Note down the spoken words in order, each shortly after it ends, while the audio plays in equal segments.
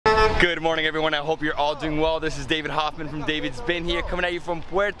Good morning, everyone. I hope you're all doing well. This is David Hoffman from Davidsbeenhere, coming at you from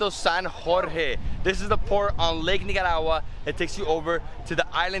Puerto San Jorge. This is the port on Lake Nicaragua that takes you over to the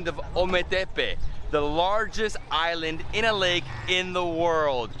island of Ometepe, the largest island in a lake in the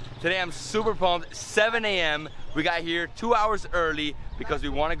world. Today I'm super pumped. 7 a.m. We got here 2 hours early because we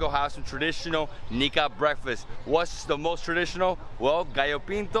want to go have some traditional Nica breakfast. What's the most traditional? Well, Gallo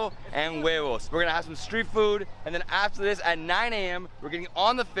Pinto and huevos. We're gonna have some street food, and then after this at 9 a.m. we're getting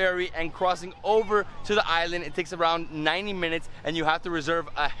on the ferry and crossing over to the island. It takes around 90 minutes and you have to reserve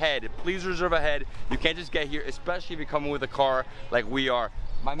ahead. Please reserve ahead. You can't just get here, especially if you're coming with a car like we are.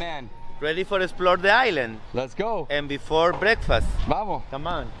 My man, ready for explore the island? let's go. And before breakfast. Vamos. Come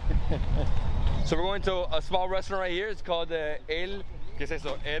on. So we're going to a small restaurant right here. It's called El... ¿Qué es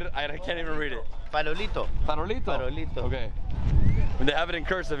eso? I can't even read it. Farolito. Farolito? Farolito. Okay. And they have it in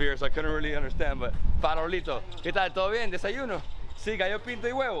cursive here, so I couldn't really understand, but Farolito. ¿Qué tal? ¿Todo bien? ¿Desayuno? Sí, gallo pinto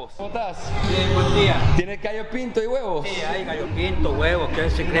y huevos. ¿Cómo estás? Sí, buen día. ¿Tienes gallo pinto y huevos? Sí, hay gallo pinto, huevos,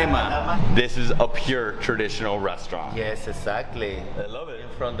 queso y crema. This is a pure traditional restaurant. Yes, exactly. I love it.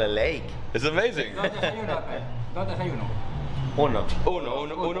 From the lake. It's amazing. Dos desayunos. Uno.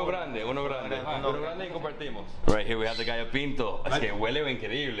 Uno grande y compartimos. Right here we have the gallo pinto. Es que huele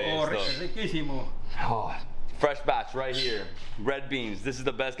increíble esto. Riquísimo. Oh, fresh batch right here. Red beans. This is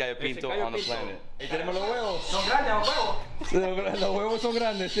the best gallo pinto gallo on the pinto. planet. Y tenemos los huevos. Son grandes los huevos. Los huevos son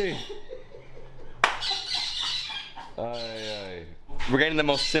grandes, sí. Ay, ay. We're getting the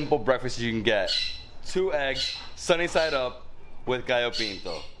most simple breakfast you can get. 2 eggs, sunny side up, with gallo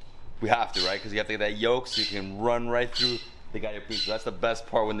pinto. We have to, right? Because you have to get that yolk so you can run right through the gallo pinto. That's the best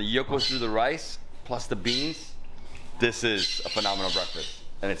part. When the yolk goes through the rice, plus the beans, this is a phenomenal breakfast.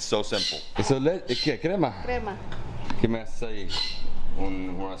 And it's so simple. ¿Eso es qué? ¿Crema? Crema. ¿Qué me haces ahí?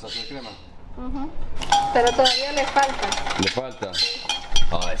 ¿Una salsa de crema? Pero todavía le falta. ¿Le falta?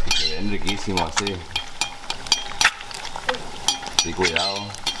 Ah, es que se ven riquísimo así. Sí, cuidado.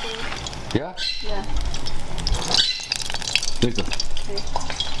 Sí. ¿Ya? Ya. ¿Listo? Sí.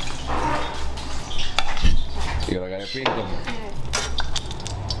 Y ahora gallo pinto.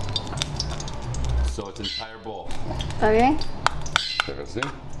 So it's entire bowl. ¿Está bien? Pero sí,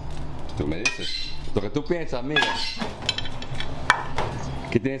 tú me dices. Lo que tú piensas, amiga.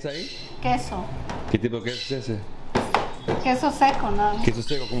 ¿Qué tienes ahí? Queso. ¿Qué tipo de queso es ese? Queso seco, ¿no? Queso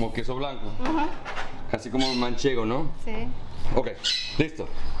seco, como queso blanco. Así como manchego, ¿no? Sí. Ok, listo.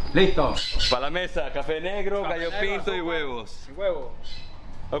 Listo. Para la mesa, café negro, gallo pinto y huevos. Y huevo.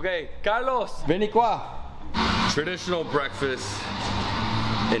 Ok, Carlos, ven y qua. Traditional breakfast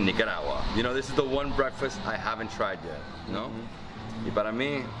in Nicaragua. You know, this is the one breakfast I haven't tried yet, you know? Y para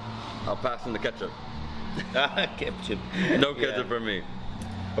mí, I'll pass on the ketchup. Ketchup. No ketchup for me.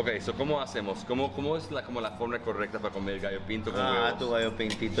 Ok, so ¿cómo hacemos? ¿Cómo es como la forma correcta para comer gallo pinto con huevos? Tu gallo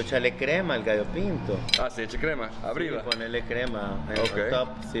pintito, échale crema al gallo pinto. Ah, sí, echa crema, arriba. Sí, ponerle crema en Okay. el top,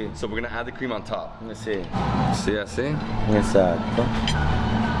 sí. So we're gonna add the cream on top. Sí. Sí, así. Exacto.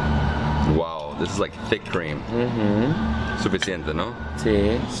 Wow, this is like thick cream. Suficiente, ¿no?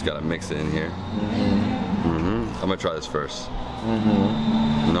 Sí. Just gotta mix it in here. I'm gonna try this first.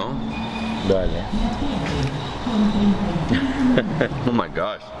 No? Dale. Oh my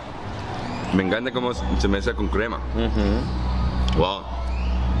gosh. Me encanta cómo se mezcla con crema. Wow.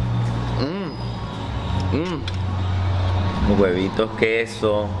 Huevitos,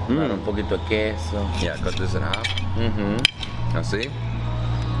 queso, un poquito de queso. Yeah, cut this in half. Así.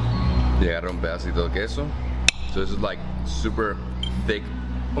 Y agarra un pedacito de queso. So this is like super thick.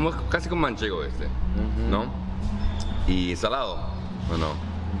 Casi como manchego este. ¿No? Y salado. ¿O no?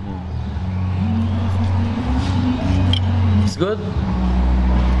 It's good.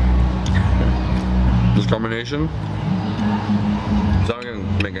 This combination. ¿Saben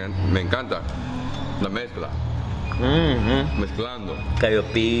que me encanta? La mezcla. Mezclando. Gallo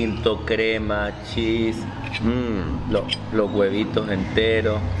pinto, crema, cheese, los huevitos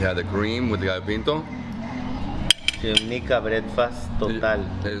enteros. Yeah, the cream with the gallo pinto. Sí, un Nica breakfast total.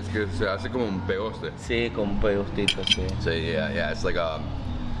 Es que se hace como un pegoste. Sí, con un pegostito, sí. So yeah, it's like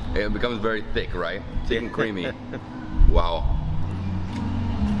it becomes very thick, right? Thick and creamy. Wow.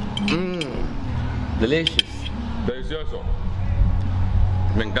 Delicious. Delicioso.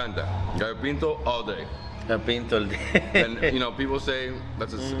 Me encanta. Gallo pinto all day. Gallo pinto el día. And you know, people say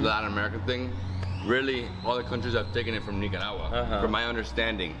that's a Latin American thing. Really, all the countries have taken it from Nicaragua, from my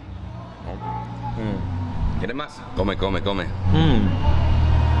understanding. ¿Quieres más? Come.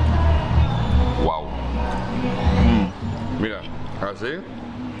 Wow. Mira, así.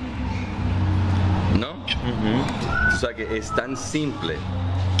 ¿No? O sea que es tan simple,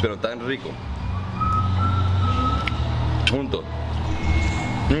 pero tan rico. Junto.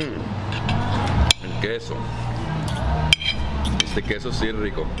 queso. Este queso sí es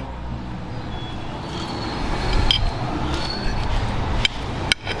rico.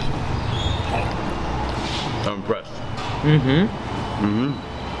 I'm impressed.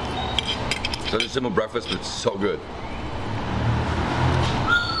 Such a simple breakfast, but it's so good.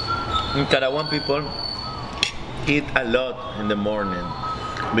 Nicaraguan people eat a lot in the morning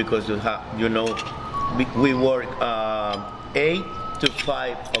because you know, we work 8 to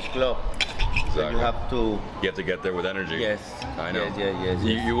 5 o'clock. Exactly. So you have to get there with energy. Yes. I know. Yes.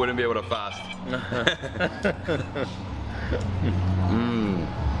 You wouldn't be able to fast.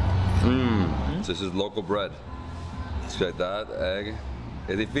 So this is local bread. Let's try that egg.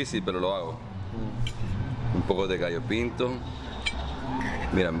 Es difícil, pero lo hago. Un poco de gallo pinto.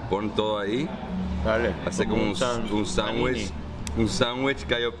 Mira, pon todo ahí. Dale. Hace como un sándwich. Un sándwich,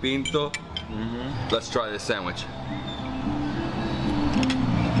 gallo pinto. Let's try this sandwich.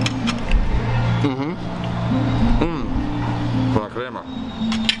 Con la crema.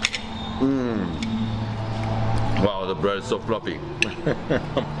 Wow, the bread is so fluffy.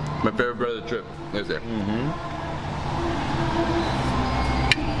 My favorite bread of the trip. There's there.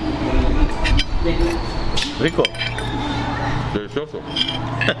 Rico. Delicioso.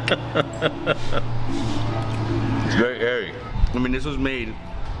 It's very airy. I mean, this was made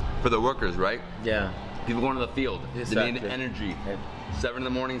for the workers, right? Yeah. People going to the field. Exactly. They need energy. 7 in the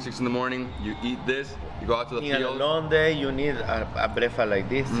morning, 6 in the morning, you eat this, you go out to the In a field. long day, you need a breakfast like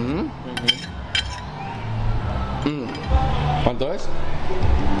this. ¿Cuánto es?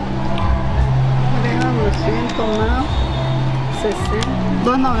 Agrega 200 más 60.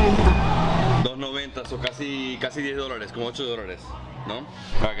 2.90. $2.90, so casi $10, como $8, no?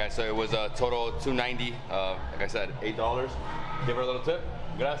 Alright guys, so it was a total $2.90, like I said, $8. Give her a little tip.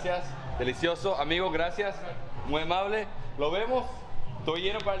 Gracias. Delicioso. Amigo, gracias. Muy amable. Lo vemos. Estoy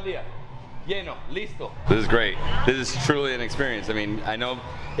lleno para el día. Lleno. Listo. This is great. This is truly an experience. I mean, I know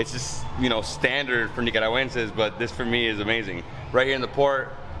it's just, you know, standard for Nicaraguenses, but this for me is amazing. Right here in the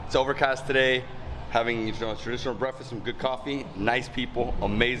port, it's overcast today. Having, you know, traditional breakfast, some good coffee, nice people,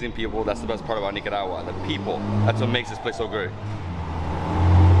 amazing people. That's the best part about Nicaragua, the people. That's what makes this place so great.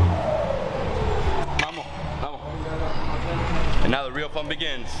 Vamos, vamos. And now the real fun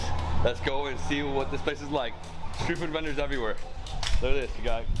begins. Let's go and see what this place is like. Street food vendors everywhere. Look at this, you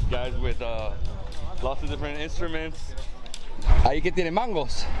got guys with lots of different instruments. Ahí que tiene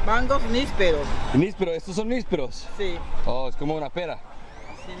mangos. Mangos nísperos. Nísperos, estos son nísperos. Sí, Oh, it's como una pera.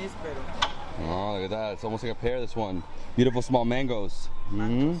 sí, níspero. Oh, look at that. It's almost like a pear, this one. Beautiful small mangoes.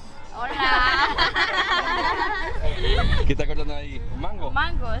 ¿Qué está cortando ahí? ¿Mango?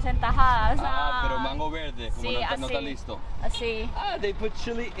 Mangos en tajadas. Pero mango verde, como Sí, no está así. listo. Así. They put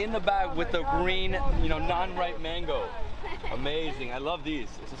chili in the bag with the green, you know, non-ripe mango. Amazing. I love these.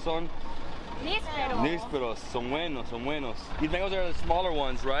 Esos son Níspero. nísperos. Son buenos, son buenos. These mangoes are the smaller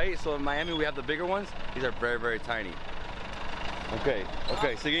ones, right? So in Miami we have the bigger ones. These are very, very tiny. Okay,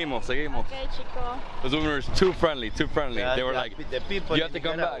 seguimos. Okay, chico. Those women were too friendly. Yeah, They were the- like, the people you in have to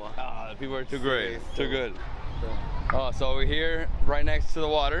come back. Nicaragua. The people are too great, Sí, too so- good. Oh, so we're here right next to the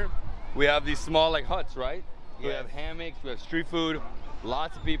water. We have these small like huts, right? We Yes. have hammocks, we have street food,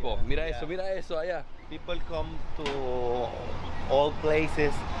 lots of people. Mira Yeah. eso allá. People come to all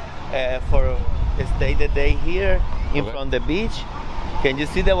places for stay the day here in Okay. front of the beach. Can you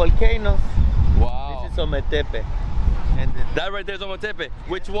see the volcanoes? Wow. This is Ometepe. And That right there is Ometepe.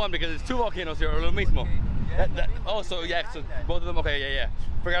 Which one? Because there's two volcanoes here, or lo mismo. Oh, so yeah, so both of them, okay, yeah.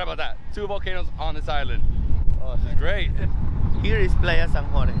 Forgot about that. Two volcanoes on this island. Oh, this is great. here is Playa San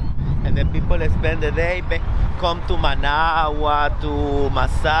Jorge. And the people spend the day, come to Managua, to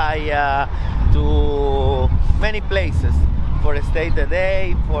Masaya, to many places for stay the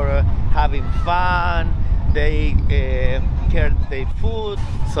day, for having fun. They care their food,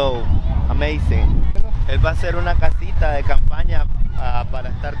 so amazing. Él va a hacer una casita de campaña para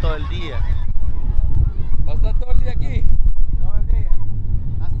estar todo el día. ¿Va a estar todo el día aquí? Todo el día,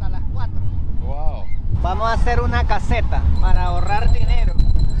 hasta las 4. Wow. Vamos a hacer una caseta para ahorrar dinero.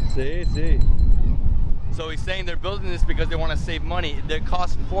 Sí. So he's saying they're building this because they want to save money. They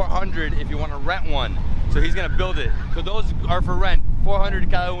cost $400 if you want to rent one. So he's going to build it. So those are for rent, $400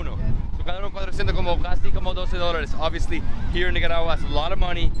 cada uno. So cada uno 400 casi como $12. Obviously here in Nicaragua it's a lot of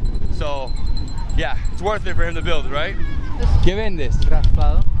money. So yeah, it's worth it for him to build, right? ¿Qué vendes?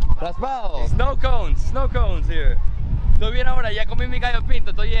 Raspado. Raspado. Snow cones here. Estoy bien ahora, ya comí mi gallo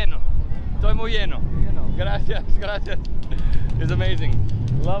pinto, estoy lleno. Estoy muy lleno. Gracias. It's amazing.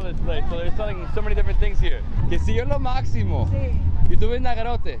 Love this place. So they're selling so many different things here. Quesillo es lo máximo. Sí. ¿Y tú ves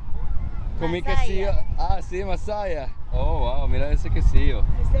nagarote? Comí Masaya. quesillo. Ah, sí, masaya. Oh, wow, mira ese quesillo.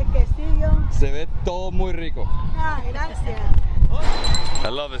 Ese quesillo Se ve todo muy rico. Ay, gracias. I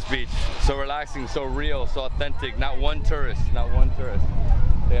love this beach. So relaxing, so real, so authentic. Not one tourist, not one tourist.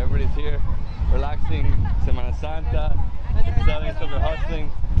 Okay, everybody's here, relaxing. Semana Santa, selling stuff,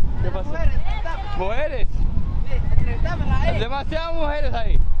 hustling. ¿Qué pasa? Mujeres. Hay demasiadas mujeres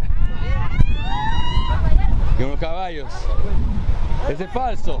ahí. Y unos caballos. Ese es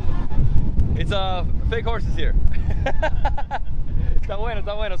falso. It's fake horses here. Está bueno,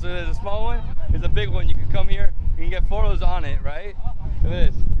 está bueno. So there's a small one, there's a big one. You can come here, you can get photos on it, right? Look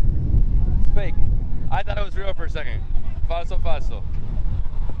at this. It's fake. I thought it was real for a second. Falso, falso.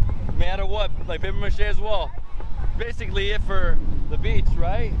 Made out of what? Like paper mache as well. Basically it for the beach,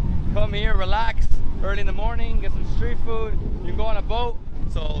 right? Come here, relax early in the morning, get some street food. You can go on a boat.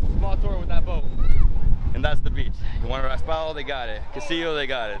 So small tour with that boat. And that's the beach. You want a raspado, they got it. Quesillo, they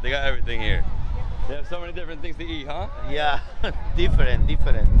got it. They got everything here. They have so many different things to eat, huh? Yeah, different. All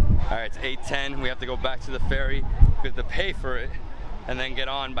right, it's 8:10. We have to go back to the ferry. We have to pay for it and then get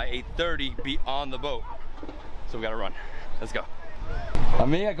on by 8:30, be on the boat. So we gotta run. Let's go.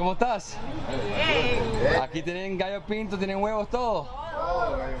 Amiga, ¿cómo estás? Aquí tienen gallo pinto, tienen huevos, todo.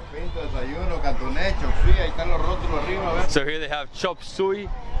 Todo, gallo pinto, desayuno, cantonés, chop suey, ahí están los rótulos arriba, ¿ves? So here they have chop suey,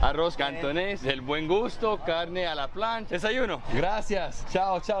 arroz cantonés, el buen gusto, carne a la plancha, desayuno. Gracias.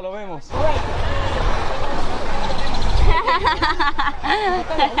 Chao, chao, lo vemos.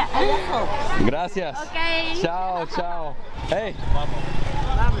 Gracias. Okay. Chao, chao. Hey.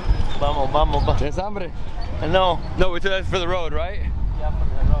 Vamos. ¿Tienes hambre? No. No, we took that for the road, right? Yeah, for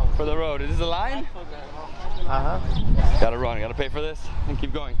the road. For the road. Is this a line? Gotta run, gotta pay for this and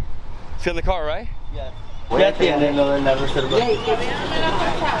keep going. It's in the car, right? Yeah. Ya tienen lo de la reservación.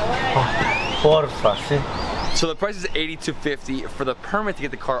 Porfa, sí. So the price is $82.50 for the permit to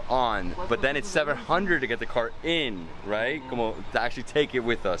get the car on, but then it's $700 to get the car in, right? Como to actually take it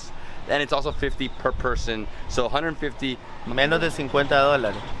with us. And it's also $50 per person, so $150. Menos de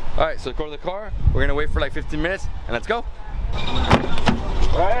 $50. All right, so go to the car. We're gonna wait for like 15 minutes, and let's go.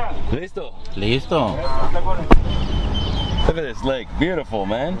 Listo. Listo. Look at this lake, beautiful,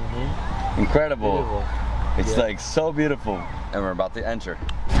 man. Incredible. Beautiful. It's like so beautiful, and we're about to enter.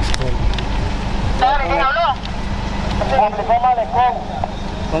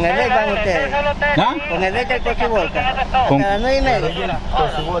 Con el rey van ustedes. Con el rey del Cochivolca. A las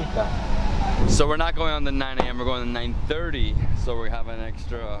 9:30. So we're not going on the 9 a.m., we're going on the 9:30, so we have an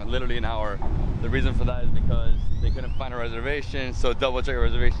extra, literally an hour. The reason for that is because they couldn't find a reservation, so double check a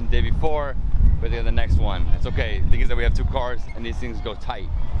reservation the day before, but they have the next one. It's okay. The thing is that we have two cars, and these things go tight.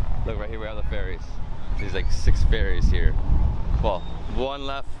 Look, right here we have the ferries. There's like 6 ferries here. Well, 1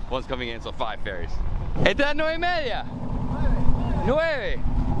 left, 1's coming in, so 5 ferries. Esta es 9:30? 9.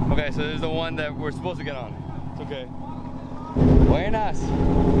 Okay, so there's the one that we're supposed to get on. It's okay. Buenas.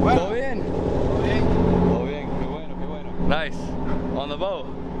 ¿Todo bien? Todo bien. Qué bueno, qué bueno. Nice. On the boat.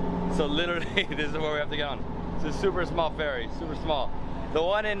 So literally, this is where we have to get on. It's a super small ferry, super small. The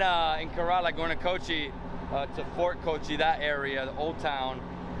one in Kerala going to Kochi, to Fort Kochi, that area, the old town,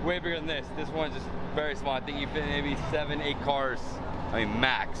 way bigger than this. This one's just very small. I think you fit maybe 7, 8 cars. I mean,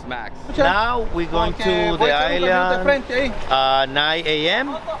 max. Now we're going to the island 9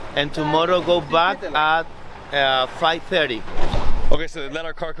 a.m. and tomorrow go back at 5:30. Okay, so let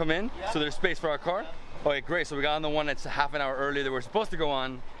our car come in. So there's space for our car. Okay, great. So we got on the one that's half an hour earlier that we're supposed to go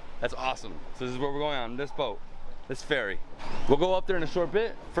on. That's awesome. So this is where we're going on, this boat, this ferry. We'll go up there in a short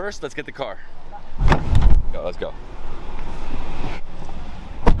bit. First, let's get the car. Go, let's go.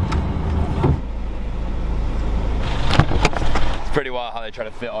 It's pretty wild how they try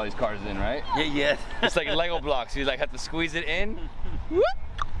to fit all these cars in, right? Yeah. It's like Lego blocks. You like have to squeeze it in. Whoop.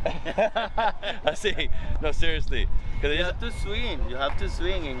 I see. No, seriously. You have to swim. You have to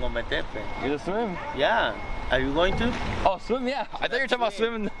swim in Ometepe. You just swim? Yeah. Are you going to? Oh, swim, yeah. I thought you were talking about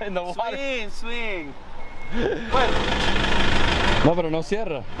swimming in the water. Swim. No, pero no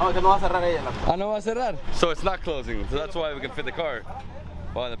cierra. No, que no va a cerrar ella. Ah, no va a cerrar. So it's not closing. So that's why we can fit the car.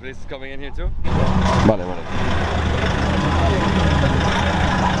 Wow, the police is coming in here too? Vale.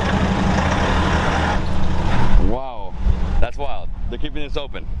 Wow. That's wild. They're keeping this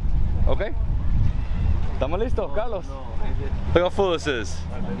open. Okay? ¿Estamos listos, Carlos? Look how full this is.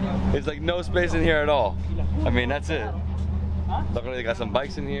 There's like no space in here at all. I mean, that's it. Luckily they got some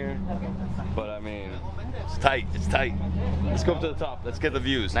bikes in here, but I mean, it's tight. Let's go up to the top. Let's get the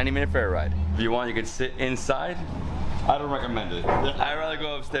views. 90-minute ferry ride. If you want, you can sit inside. I don't recommend it. I'd rather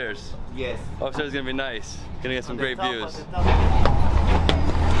go upstairs. Yes. Upstairs is gonna be nice. Gonna get some great views.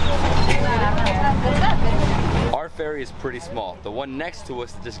 Our ferry is pretty small. The one next to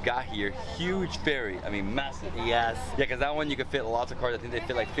us that just got here, huge ferry. I mean, massive. Yes. Yeah, because that one you can fit lots of cars. I think they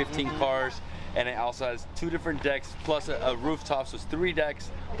fit like 15 cars. And it also has 2 different decks plus a rooftop, so it's 3 decks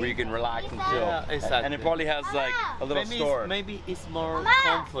where you can relax and chill. Yeah, exactly. And it probably has like a little store. Maybe it's more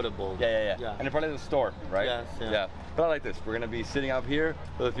comfortable. Yeah. And it probably has a store, right? Yes, yeah. Yeah. But I like this. We're gonna be sitting up here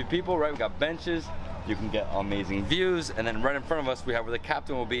with a few people, right? We got benches. You can get amazing views, and then right in front of us we have where the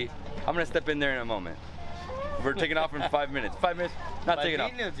captain will be. I'm gonna step in there in a moment. We're taking off in 5 minutes. 5 minutes? Not 5 taking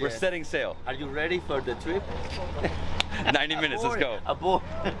off. minutes, We're yes. setting sail. Are you ready for the trip? 90 minutes. Let's go. Aboard.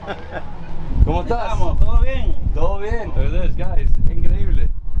 ¿Cómo estás? ¿Todo bien? Todo bien. Look at this, guys. Increíble.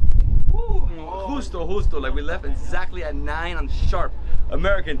 Woo. Justo. Like we left exactly at 9 on sharp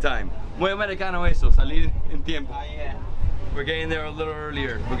American time. Muy americano eso, salir en tiempo. We're getting there a little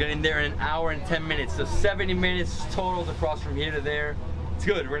earlier. We're getting there in an hour and 10 minutes. So 70 minutes total to cross from here to there. It's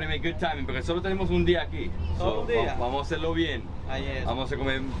good. We're gonna make good timing porque solo tenemos un día aquí. So, vamos a hacerlo bien. Vamos a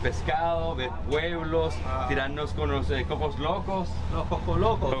comer pescado, ver pueblos, tirarnos con los cocos locos. Los cocos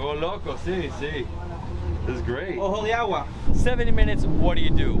locos. Cocos locos, sí. This is great. Ojo de agua. 70 minutes, what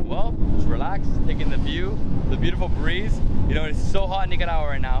do? Well, just relax, taking the view, the beautiful breeze. You know, it's so hot in Nicaragua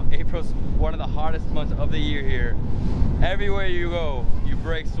right now. April's one of the hottest months of the year here. Everywhere you go, you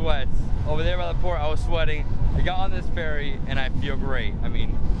break sweats. Over there by the port, I was sweating. I got on this ferry and I feel great. I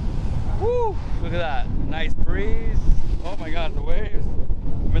mean, woo, look at that. Nice breeze. Oh my God, the waves.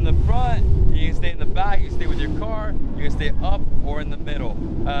 I'm in the front, you can stay in the back, you can stay with your car, you can stay up or in the middle.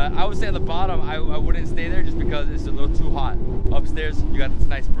 I would stay at the bottom. I wouldn't stay there just because it's a little too hot. Upstairs, you got this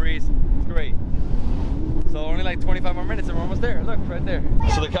nice breeze. It's great. So only like 25 more minutes and we're almost there. Look, right there.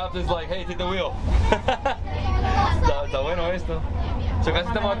 So the captain's like, hey, take the wheel. Está bueno esto. So casi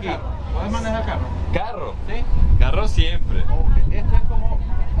estamos aquí. ¿Puedes manejar carro? Carro. Sí. Carro siempre. Okay. Esto es como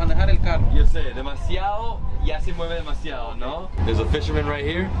manejar el carro. Yo sé, demasiado, ya se mueve demasiado, ¿no? There's a fisherman right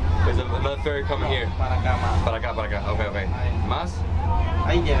here. There's another ferry coming here. Para acá más. Para acá. Okay. ¿Más?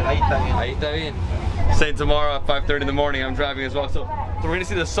 Ahí llega, ahí está bien. Ahí está bien. Saying tomorrow at 5:30 in the morning, I'm driving as well. So we're gonna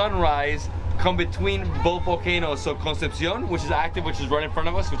see the sunrise come between both volcanoes. So Concepcion, which is active, which is right in front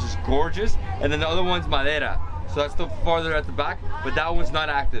of us, which is gorgeous. And then the other one's Madera. So that's the farther at the back, but that one's not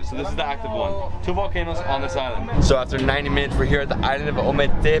active. So this is the active one. 2 volcanoes on this island. So after 90 minutes, we're here at the island of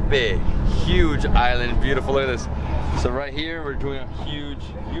Ometepe. Huge island, beautiful, look at this. So right here, we're doing a huge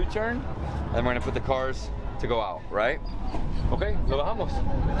U-turn, and we're gonna put the cars to go out, right? Okay, lo bajamos.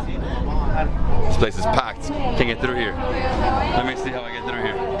 This place is packed, can't get through here. Let me see how I get through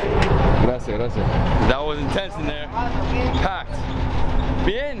here. Gracias. That was intense in there, packed.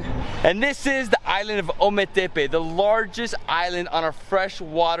 Bien. And this is the island of Ometepe, the largest island on a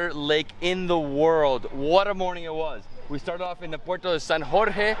freshwater lake in the world. What a morning it was. We started off in the Puerto San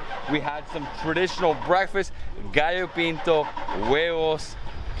Jorge. We had some traditional breakfast, Gallo Pinto, huevos,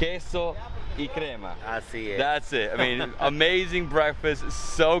 queso, y crema. Así es. That's it. I mean, amazing breakfast,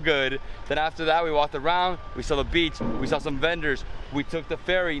 so good. Then after that, we walked around, we saw the beach, we saw some vendors. We took the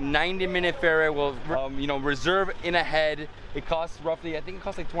ferry, 90-minute ferry. We'll, reserve in ahead. It costs roughly, I think it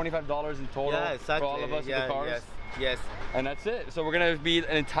costs like $25 in total for all of us with the cars. Yes. And that's it. So we're gonna be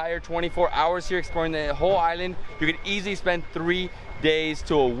an entire 24 hours here exploring the whole island. You can easily spend 3 days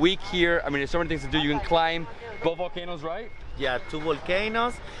to a week here. I mean, there's so many things to do. You can climb both volcanoes, right? Yeah, 2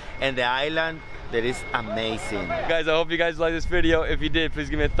 volcanoes and the island that is amazing. Guys, I hope you guys liked this video. If you did, please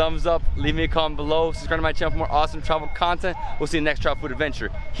give me a thumbs up, leave me a comment below, subscribe to my channel for more awesome travel content. We'll see you next travel food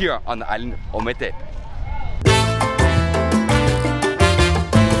adventure here on the island of Ometepe.